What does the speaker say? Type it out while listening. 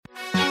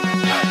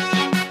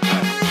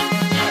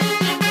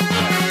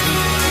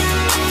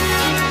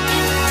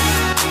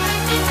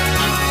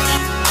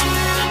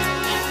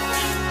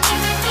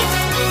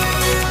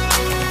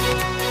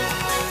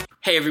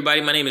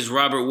everybody. My name is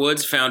Robert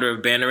Woods, founder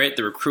of Banneret,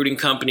 the recruiting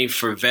company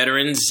for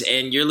veterans,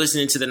 and you're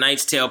listening to the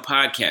Knight's Tale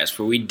podcast,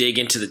 where we dig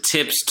into the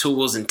tips,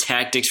 tools, and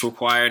tactics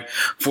required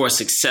for a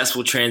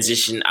successful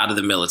transition out of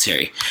the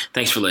military.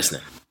 Thanks for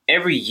listening.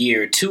 Every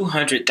year,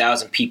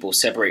 200,000 people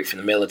separate from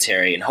the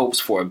military in hopes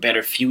for a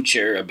better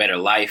future, a better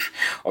life,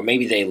 or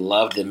maybe they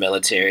loved the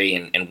military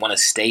and want to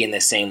stay in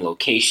the same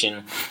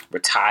location,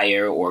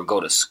 retire, or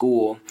go to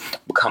school,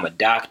 become a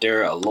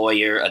doctor, a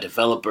lawyer, a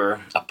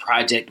developer, a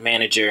project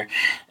manager.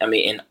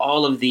 And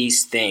all of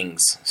these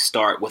things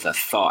start with a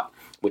thought,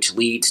 which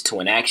leads to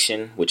an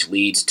action, which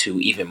leads to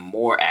even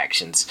more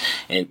actions.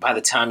 And by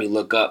the time you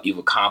look up, you've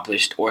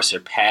accomplished or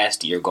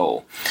surpassed your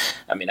goal.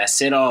 I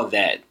said all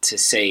that to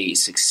say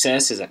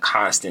success is a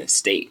constant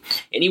state.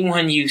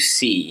 Anyone you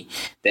see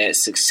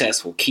that's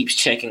successful keeps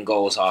checking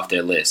goals off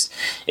their list.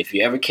 If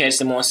you ever catch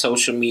them on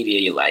social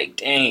media, you're like,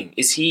 dang,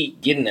 is he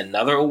getting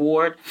another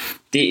award?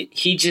 Did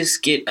he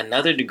just get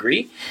another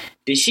degree?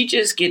 Did she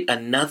just get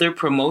another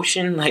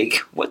promotion?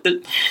 What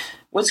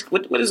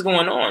is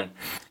going on?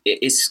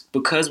 It's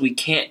because we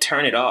can't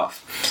turn it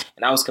off.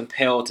 And I was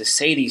compelled to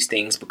say these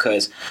things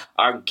because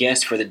our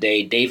guest for the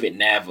day, David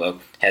Nava,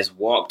 has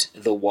walked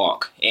the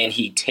walk, and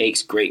he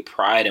takes great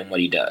pride in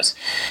what he does.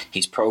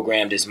 He's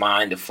programmed his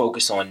mind to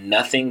focus on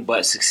nothing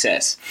but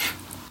success.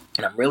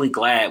 And I'm really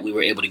glad we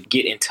were able to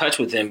get in touch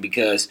with him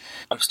because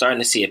I'm starting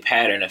to see a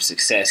pattern of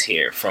success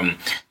here, from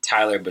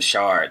Tyler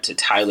Bashard to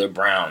Tyler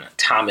Brown,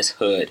 Thomas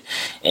Hood,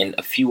 and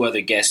a few other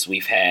guests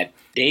we've had.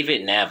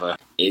 David Nava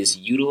is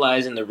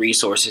utilizing the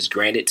resources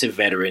granted to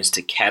veterans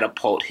to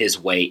catapult his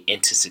way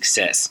into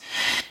success.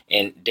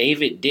 And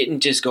David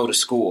didn't just go to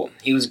school.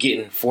 He was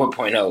getting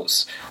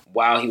 4.0s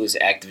while he was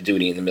active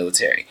duty in the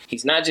military.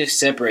 He's not just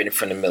separating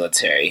from the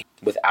military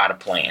without a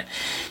plan.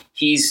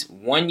 He's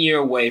 1 year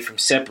away from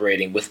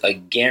separating with a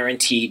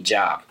guaranteed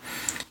job.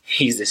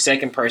 He's the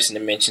second person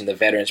to mention the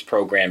veterans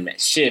program at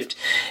Shift,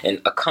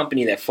 and a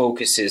company that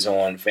focuses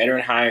on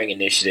veteran hiring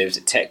initiatives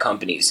at tech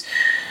companies.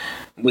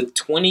 With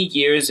 20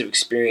 years of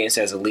experience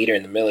as a leader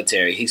in the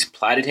military, he's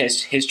plotted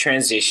his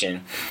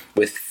transition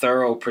with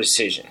thorough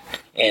precision,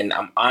 and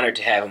I'm honored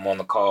to have him on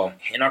the call.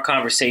 In our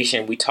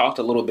conversation, we talked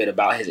a little bit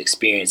about his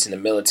experience in the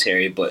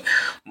military, but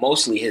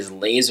mostly his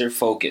laser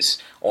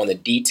focus on the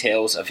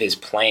details of his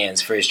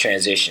plans for his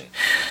transition.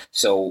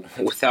 So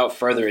without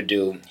further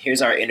ado,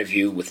 here's our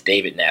interview with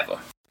David Nava.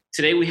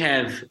 Today we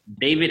have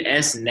David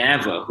S.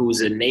 Nava, who's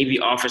a Navy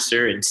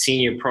officer and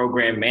senior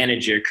program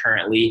manager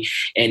currently,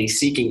 and he's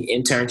seeking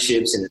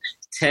internships in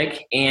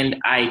tech and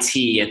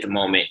IT at the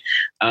moment.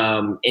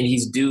 And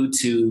he's due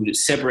to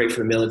separate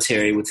from the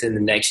military within the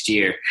next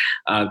year.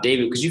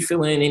 David, could you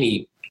fill in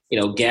any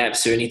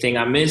gaps or anything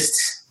I missed?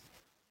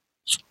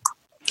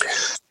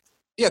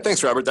 Yeah,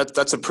 thanks, Robert.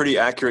 That's a pretty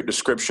accurate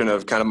description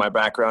of kind of my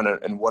background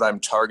and what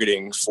I'm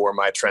targeting for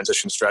my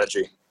transition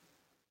strategy.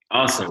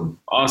 Awesome.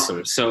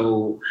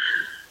 So,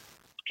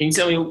 can you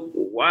tell me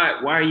why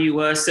are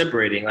you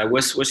separating?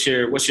 What's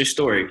your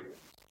story?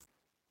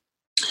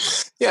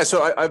 Yeah,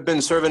 so I've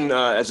been serving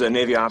as a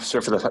Navy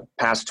officer for the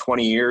past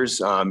 20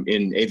 years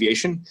in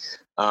aviation,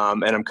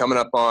 and I'm coming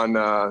up on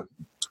my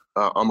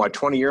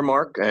 20-year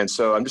mark. And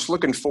so I'm just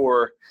looking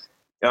for.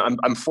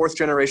 I'm fourth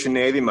generation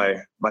Navy.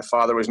 My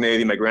father was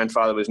Navy. My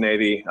grandfather was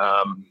Navy.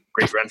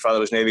 Great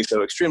grandfather was Navy.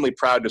 So extremely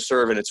proud to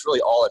serve, and it's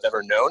really all I've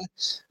ever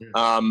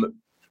known.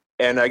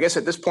 And I guess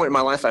at this point in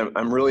my life,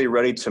 I'm really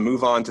ready to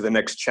move on to the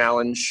next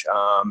challenge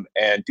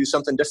and do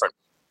something different.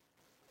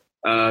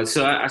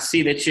 So I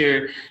see that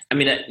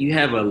you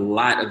have a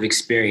lot of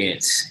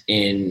experience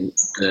in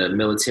the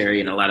military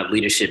and a lot of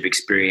leadership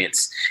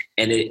experience.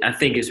 And I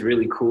think it's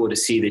really cool to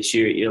see that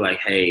you're like,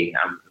 hey,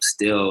 I'm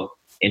still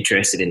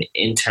interested in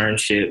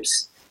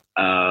internships.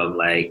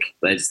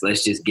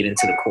 Let's just get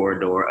into the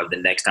corridor of the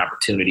next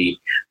opportunity.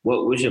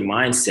 What was your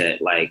mindset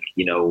like,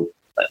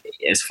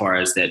 as far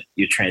as that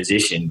your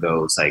transition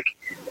goes? Like,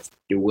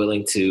 you're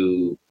willing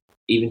to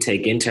even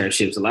take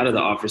internships. A lot of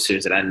the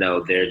officers that I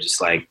know, they're just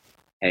like,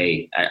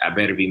 hey, I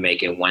better be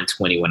making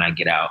 120 when I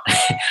get out.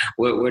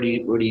 What are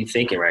you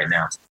thinking right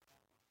now?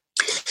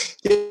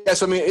 Yeah,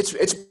 so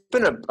it's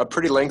been a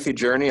pretty lengthy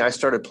journey. I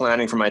started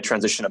planning for my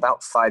transition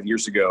about 5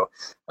 years ago.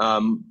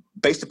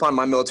 Based upon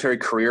my military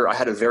career, I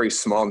had a very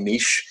small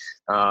niche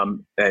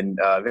and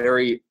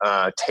very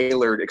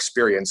tailored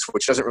experience,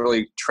 which doesn't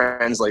really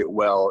translate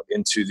well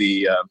into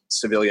the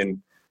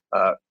civilian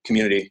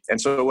community.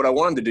 And so what I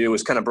wanted to do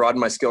was kind of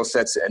broaden my skill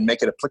sets and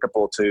make it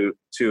applicable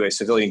to a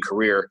civilian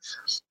career.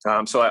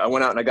 So I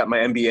went out and I got my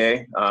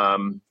MBA,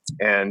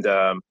 and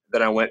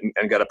then I went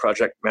and got a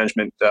project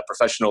management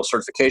professional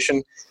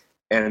certification,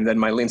 and then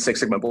my Lean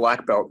Six Sigma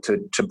black belt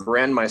to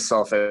brand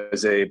myself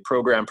as a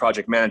program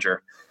project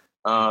manager.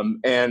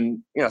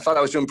 And I thought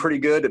I was doing pretty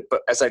good,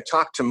 but as I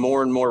talked to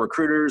more and more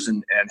recruiters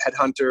and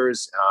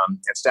headhunters and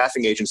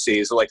staffing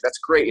agencies, they're like, that's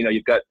great.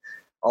 You've got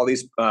all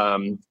these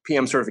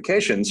PM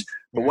certifications,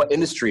 but what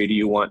industry do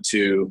you want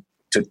to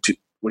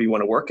what do you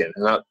want to work in?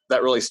 And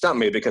that really stumped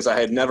me because I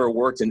had never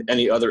worked in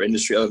any other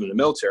industry other than the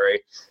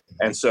military.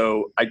 And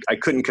so I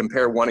couldn't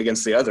compare one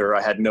against the other.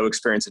 I had no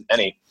experience in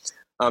any.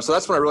 So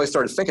that's when I really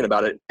started thinking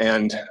about it.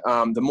 And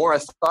the more I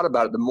thought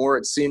about it, the more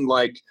it seemed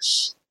like,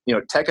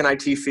 tech and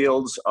IT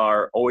fields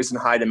are always in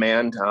high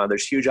demand.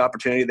 There's huge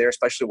opportunity there,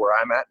 especially where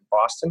I'm at in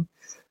Boston.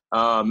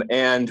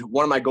 And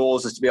one of my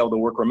goals is to be able to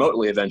work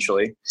remotely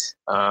eventually,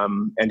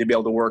 and to be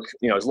able to work,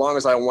 as long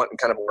as I want and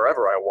kind of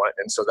wherever I want.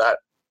 And so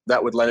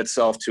that would lend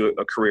itself to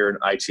a career in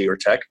IT or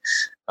tech.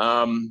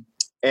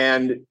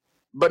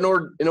 But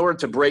in order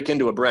to break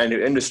into a brand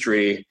new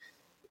industry,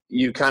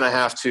 you kind of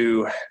have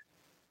to,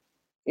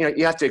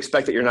 you have to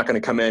expect that you're not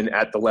going to come in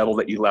at the level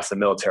that you left the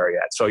military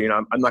at. So,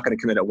 I'm not going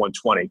to come in at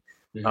 120.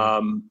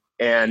 Mm-hmm.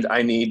 And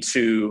I need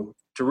to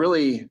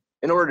really,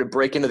 in order to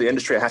break into the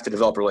industry, I have to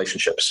develop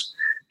relationships.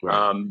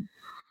 Right.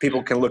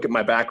 People can look at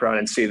my background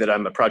and see that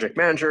I'm a project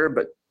manager,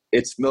 but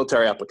it's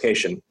military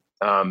application.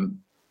 And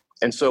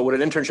so what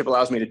an internship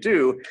allows me to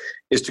do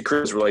is to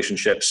create those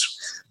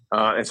relationships.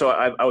 And so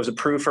I was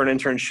approved for an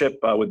internship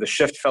with the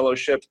Shift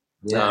Fellowship,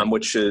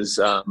 which is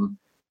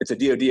it's a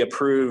DoD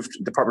approved,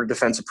 Department of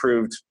Defense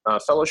approved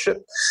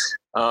fellowship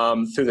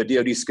through the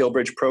DoD Skill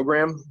Bridge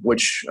program,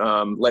 which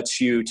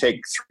lets you take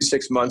 3 to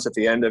 6 months at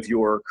the end of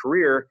your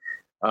career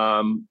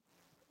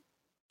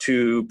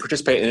to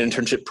participate in an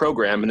internship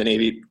program, and the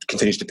Navy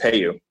continues to pay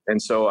you.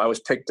 And so I was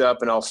picked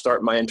up, and I'll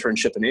start my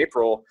internship in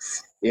April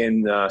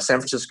in San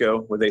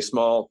Francisco with a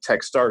small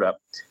tech startup.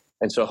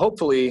 And so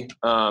hopefully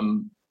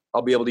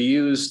I'll be able to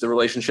use the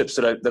relationships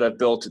that I've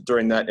built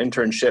during that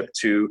internship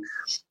to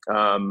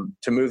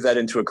move that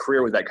into a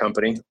career with that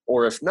company.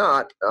 Or if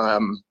not,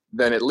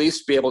 then at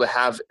least be able to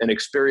have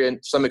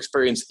some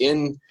experience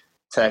in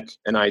tech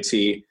and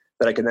IT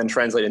that I can then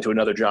translate into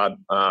another job,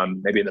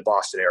 maybe in the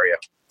Boston area.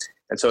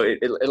 And so it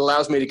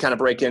allows me to kind of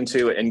break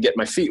into and get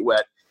my feet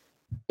wet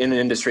in an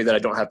industry that I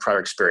don't have prior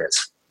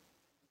experience.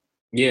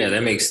 Yeah,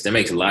 that makes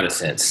a lot of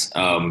sense.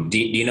 Do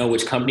you know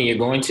which company you're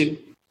going to?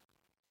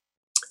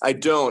 I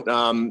don't.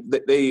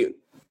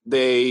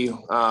 They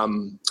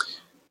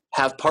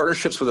have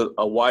partnerships with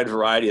a wide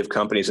variety of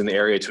companies in the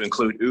area, to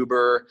include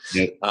Uber,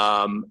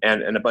 and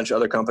a bunch of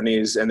other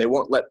companies. And they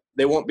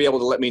won't be able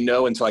to let me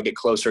know until I get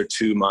closer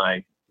to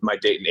my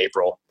date in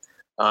April.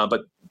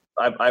 But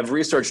I've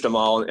researched them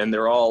all, and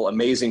they're all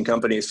amazing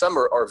companies. Some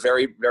are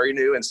very, very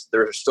new, and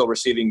they're still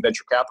receiving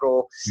venture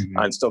capital,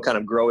 and still kind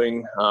of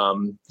growing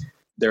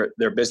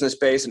their business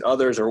base. And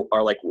others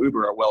are like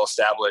Uber, are well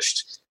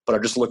established, but are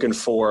just looking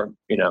for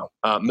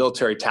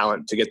military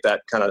talent to get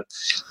that kind of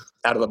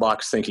out of the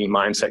box thinking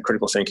mindset,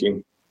 critical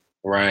thinking.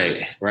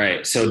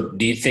 Right. So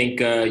do you think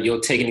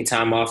you'll take any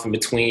time off in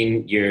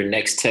between your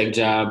next tech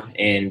job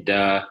and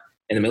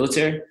in the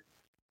military?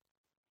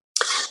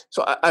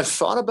 So I've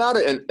thought about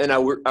it, and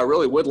I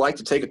really would like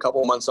to take a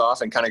couple of months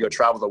off and kind of go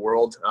travel the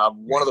world.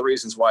 One of the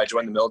reasons why I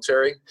joined the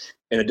military,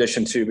 in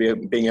addition to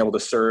being able to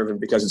serve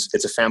and because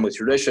it's a family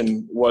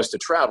tradition, was to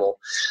travel.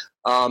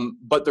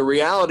 But the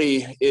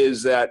reality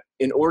is that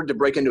in order to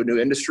break into a new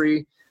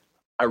industry,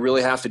 I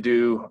really have to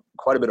do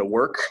quite a bit of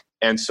work.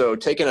 And so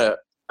taking a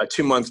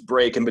 2-month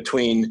break in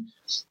between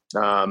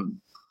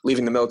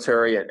leaving the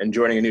military and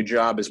joining a new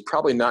job is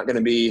probably not going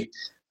to be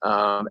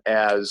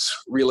as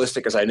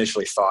realistic as I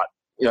initially thought.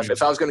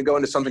 If I was going to go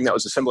into something that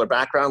was a similar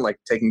background, like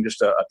taking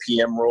just a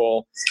PM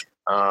role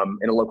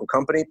in a local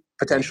company,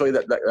 potentially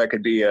that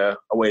could be a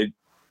way,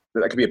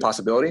 that could be a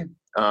possibility.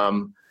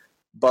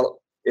 But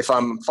if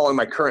I'm following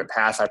my current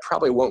path, I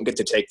probably won't get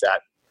to take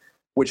that,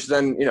 which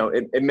then,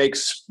 it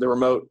makes the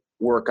remote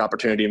work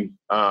opportunity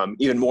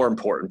even more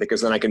important, because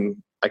then I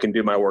can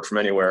do my work from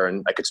anywhere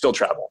and I could still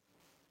travel.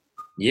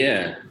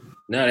 Yeah.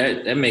 No,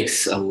 that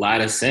makes a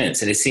lot of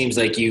sense. And it seems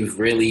like you've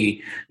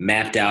really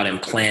mapped out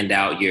and planned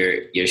out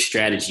your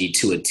strategy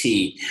to a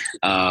T.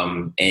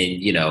 And,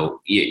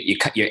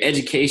 your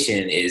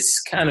education is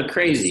kind of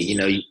crazy.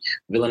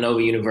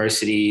 Villanova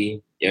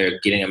University, you're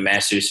getting a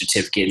master's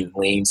certificate in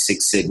Lean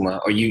Six Sigma,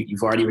 or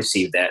you've already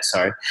received that,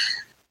 sorry.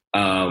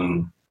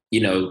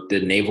 The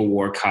Naval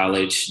War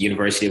College,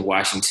 University of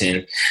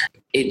Washington.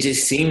 It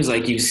just seems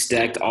like you've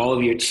stacked all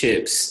of your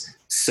chips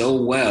so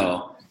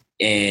well.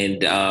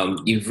 And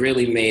you've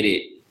really made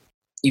it.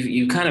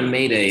 You kind of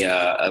made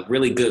a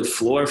really good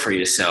floor for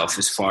yourself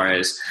as far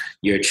as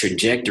your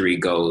trajectory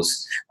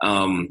goes.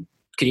 Can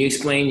you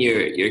explain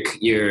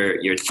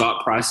your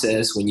thought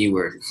process when you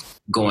were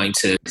going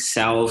to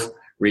South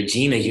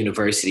Regina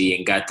University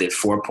and got the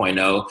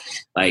 4.0?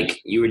 Like,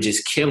 you were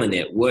just killing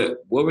it. What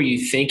were you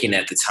thinking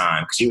at the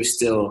time? Because you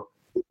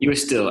were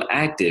still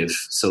active.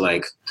 So,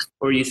 like,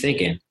 what were you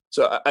thinking?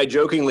 So I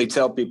jokingly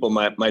tell people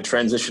my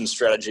transition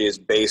strategy is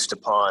based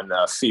upon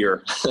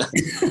fear,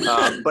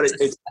 but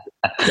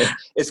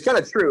it's kind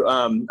of true.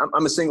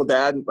 I'm a single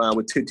dad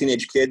with 2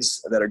 teenage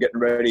kids that are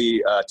getting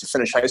ready to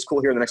finish high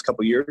school here in the next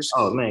couple of years.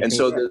 Oh man! And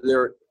so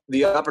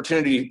the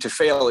opportunity to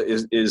fail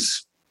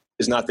is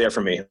not there for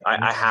me.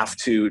 I have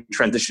to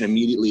transition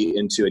immediately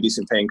into a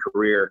decent paying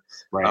career.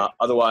 Right.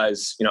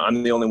 Otherwise,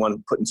 I'm the only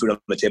one putting food on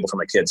the table for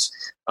my kids.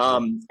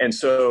 And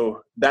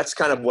so that's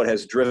kind of what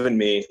has driven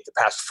me the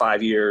past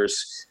 5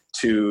 years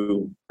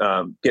to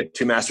get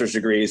 2 master's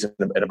degrees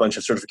and a bunch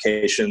of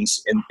certifications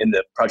in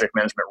the project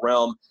management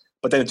realm,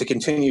 but then to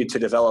continue to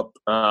develop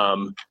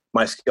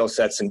my skill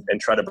sets and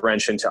try to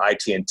branch into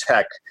IT and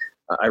tech,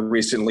 I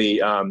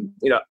recently, I'm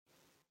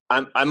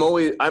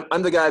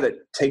the guy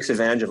that takes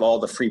advantage of all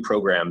the free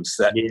programs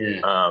that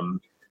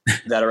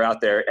that are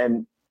out there.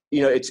 And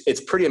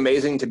it's pretty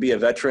amazing to be a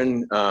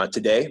veteran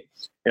today.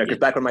 Because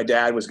back when my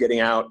dad was getting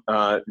out,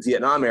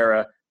 Vietnam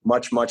era,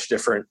 much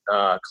different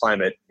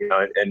climate,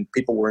 and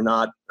people were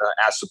not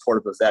as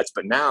supportive of vets.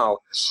 But now,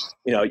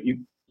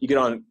 you get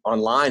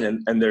online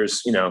and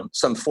there's,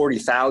 some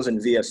 40,000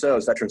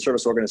 VSOs, veteran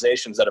service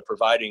organizations, that are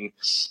providing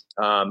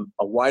a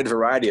wide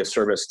variety of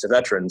service to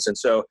veterans. And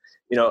so,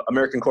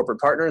 American Corporate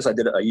Partners, I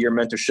did a year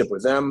mentorship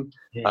with them.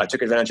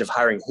 Took advantage of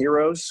hiring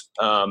heroes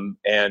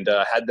and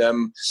had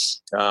them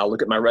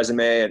look at my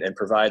resume and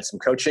provide some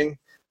coaching.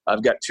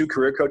 I've got 2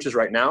 career coaches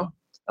right now.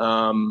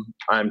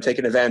 I'm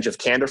taking advantage of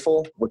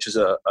Candorful, which is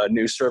a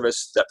new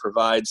service that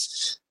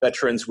provides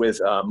veterans with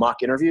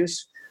mock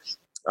interviews.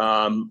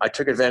 I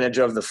took advantage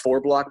of the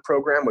 4-Block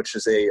program, which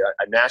is a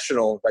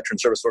national veteran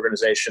service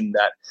organization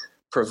that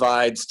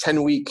provides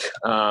 10-week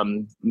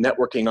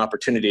networking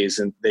opportunities.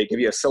 And they give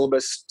you a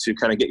syllabus to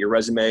kind of get your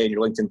resume and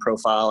your LinkedIn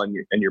profile and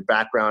your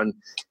background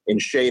in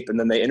shape. And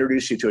then they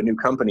introduce you to a new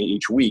company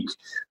each week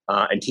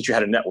and teach you how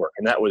to network.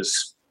 And that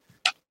was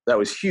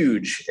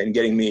huge in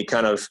getting me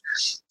kind of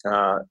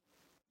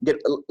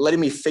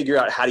letting me figure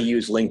out how to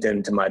use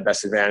LinkedIn to my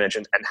best advantage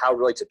and how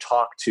really to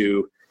talk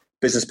to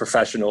business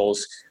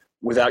professionals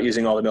without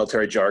using all the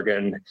military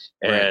jargon.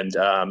 And,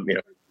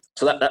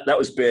 so that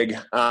was big.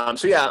 I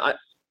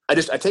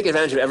take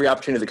advantage of every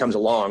opportunity that comes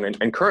along.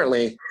 And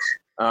currently,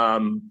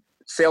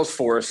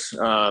 Salesforce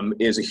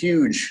is a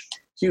huge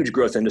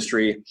growth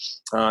industry.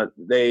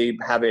 They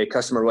have a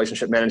customer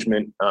relationship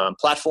management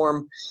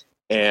platform,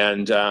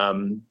 and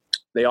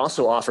they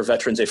also offer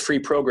veterans a free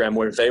program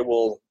where they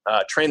will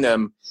train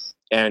them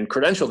and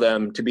credential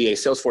them to be a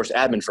Salesforce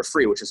admin for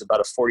free, which is about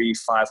a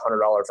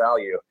 $4,500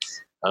 value.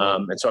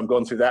 And so I'm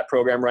going through that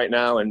program right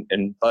now.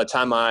 And by the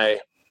time I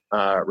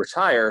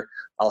retire,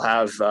 I'll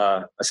have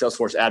a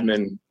Salesforce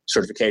admin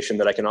certification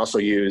that I can also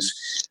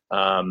use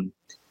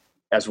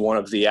as one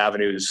of the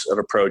avenues of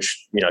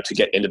approach, to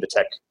get into the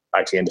tech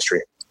IT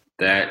industry.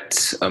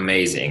 That's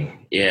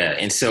amazing. Yeah.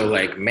 And so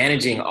like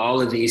managing all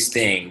of these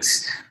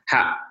things,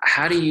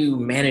 how do you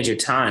manage your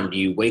time? Do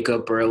you wake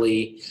up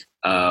early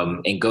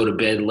and go to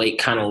bed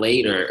kind of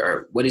late,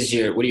 or what are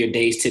your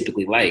days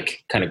typically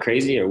like? Kind of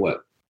crazy or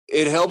what?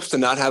 It helps to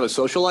not have a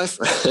social life,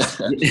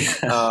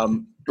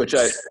 which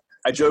I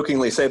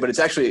jokingly say, but it's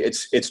actually,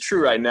 it's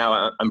true right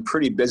now. I'm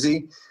pretty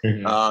busy.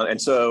 And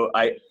so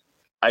I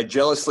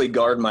jealously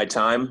guard my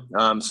time.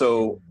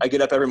 So I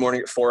get up every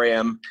morning at 4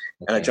 a.m.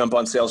 and I jump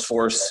on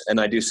Salesforce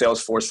and I do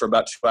Salesforce for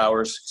about 2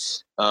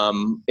 hours.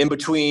 In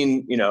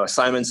between,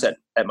 assignments at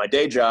my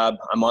day job,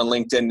 I'm on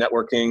LinkedIn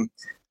networking.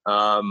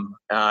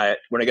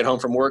 When I get home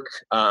from work,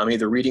 I'm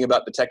either reading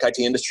about the tech IT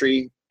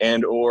industry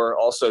and or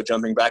also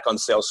jumping back on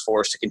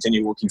Salesforce to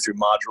continue working through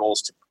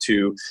modules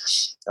to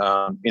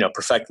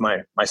perfect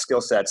my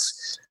skill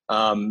sets.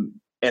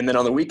 And then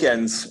on the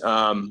weekends,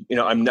 I'm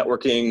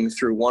networking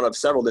through one of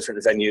several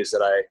different venues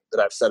that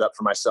I've set up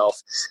for myself.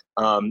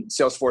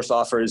 Salesforce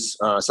offers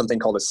something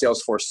called a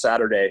Salesforce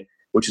Saturday,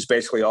 which is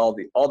basically all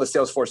the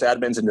Salesforce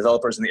admins and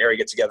developers in the area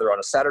get together on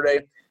a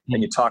Saturday,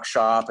 and you talk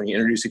shop and you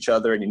introduce each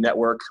other and you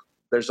network.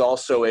 There's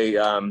also a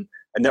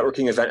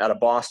networking event out of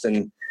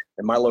Boston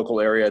in my local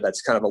area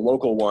that's kind of a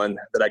local one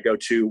that I go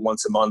to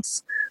once a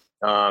month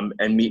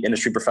and meet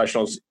industry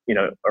professionals,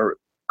 or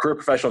career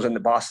professionals in the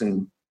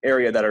Boston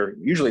area that are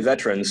usually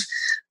veterans.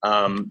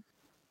 And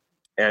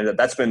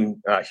that's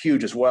been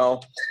huge as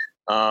well.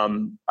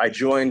 I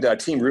joined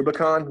Team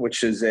Rubicon,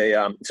 which is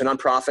it's a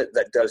nonprofit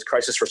that does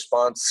crisis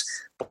response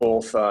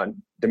both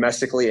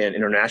domestically and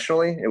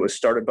internationally. It was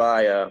started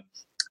by a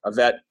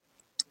vet,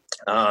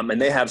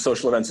 and they have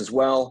social events as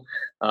well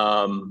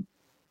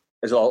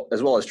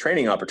as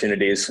training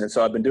opportunities. And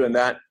so I've been doing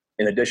that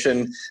in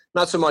addition,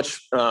 not so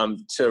much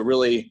to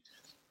really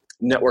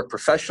network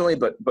professionally,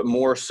 but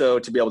more so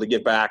to be able to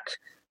give back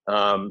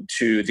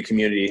to the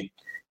community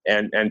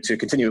and to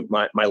continue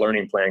my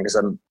learning plan, because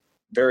I'm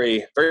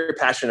very, very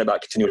passionate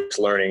about continuous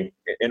learning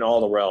in all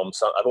the realms.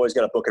 So I've always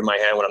got a book in my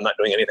hand when I'm not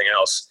doing anything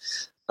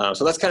else.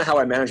 So that's kind of how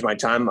I manage my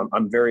time.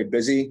 I'm very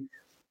busy.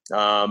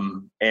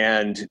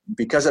 And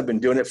because I've been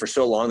doing it for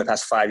so long, the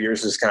past 5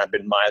 years has kind of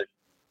been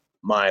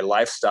my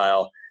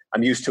lifestyle.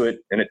 I'm used to it,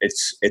 and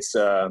it's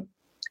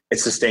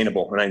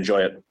sustainable, and I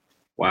enjoy it.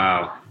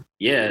 Wow.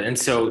 Yeah. And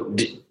so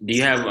do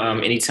you have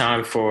any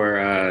time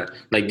for,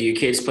 do your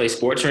kids play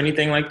sports or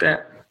anything like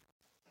that?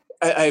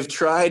 I've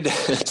tried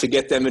to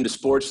get them into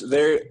sports.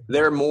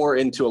 They're more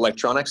into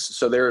electronics,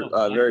 so they're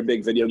very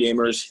big video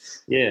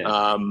gamers.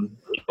 Yeah.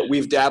 But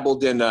we've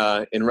dabbled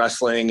in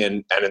wrestling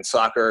and in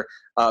soccer.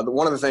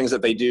 One of the things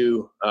that they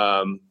do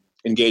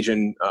engage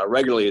in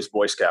regularly is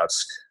Boy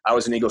Scouts. I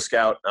was an Eagle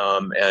Scout,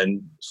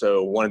 and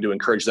so wanted to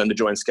encourage them to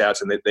join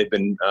Scouts, and they've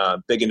been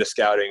big into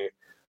scouting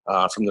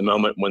from the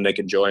moment when they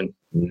could join.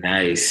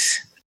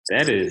 Nice.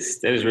 That is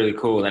really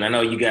cool. And I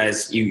know you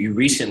guys you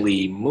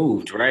recently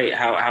moved, right?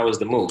 How was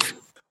the move?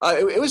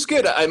 It was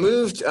good. I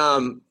moved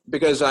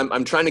because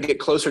I'm trying to get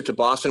closer to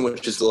Boston,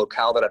 which is the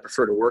locale that I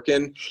prefer to work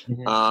in.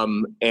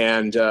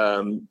 And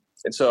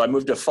so I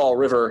moved to Fall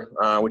River,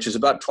 which is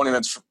about 20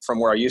 minutes from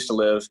where I used to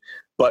live,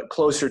 but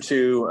closer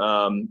to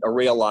a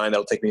rail line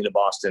that'll take me to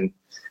Boston.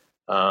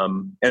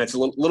 And it's a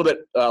little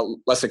bit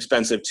less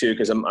expensive too,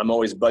 because I'm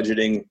always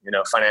budgeting,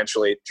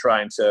 financially,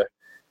 trying to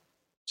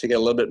get a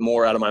little bit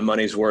more out of my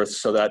money's worth,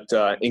 so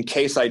that in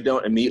case I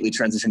don't immediately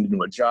transition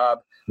into a job,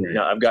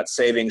 I've got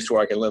savings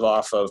where I can live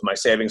off of my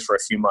savings for a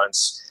few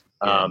months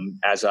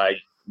as I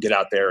get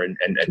out there and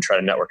try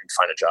to network and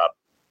find a job.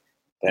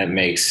 That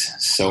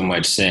makes so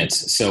much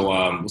sense.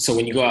 So, so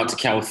when you go out to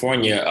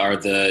California,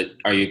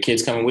 are your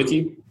kids coming with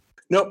you?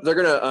 Nope, they're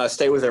gonna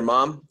stay with their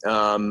mom,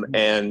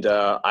 and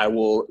I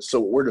will. So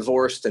we're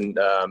divorced, and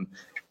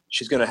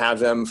she's gonna have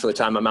them for the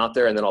time I'm out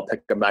there, and then I'll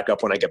pick them back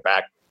up when I get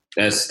back.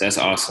 That's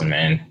awesome,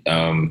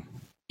 man.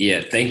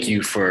 Yeah, thank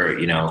you for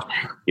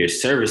your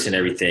service and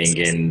everything.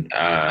 And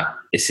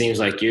it seems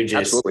like you're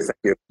just absolutely,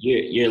 thank you.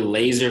 You're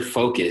laser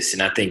focused,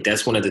 and I think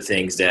that's one of the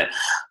things that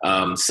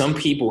some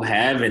people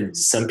have and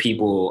some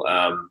people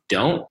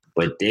don't.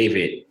 But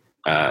David,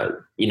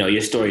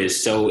 your story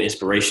is so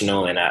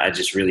inspirational, and I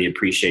just really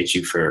appreciate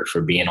you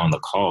for being on the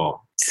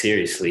call.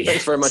 Seriously,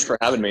 thanks very much for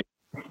having me.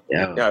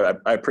 Yeah,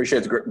 I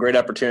appreciate the great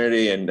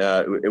opportunity, and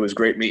it was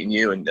great meeting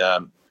you. And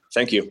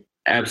thank you.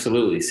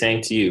 Absolutely, same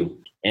to you.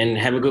 And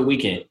have a good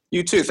weekend.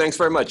 You too. Thanks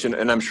very much.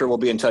 And I'm sure we'll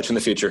be in touch in the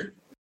future.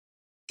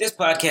 This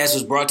podcast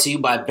was brought to you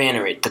by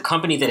Bannerit, the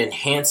company that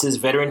enhances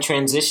veteran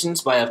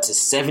transitions by up to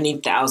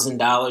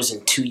 $70,000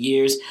 in 2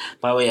 years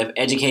by way of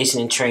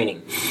education and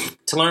training.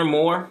 To learn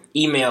more,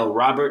 email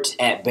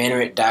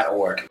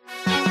robert@bannerit.org.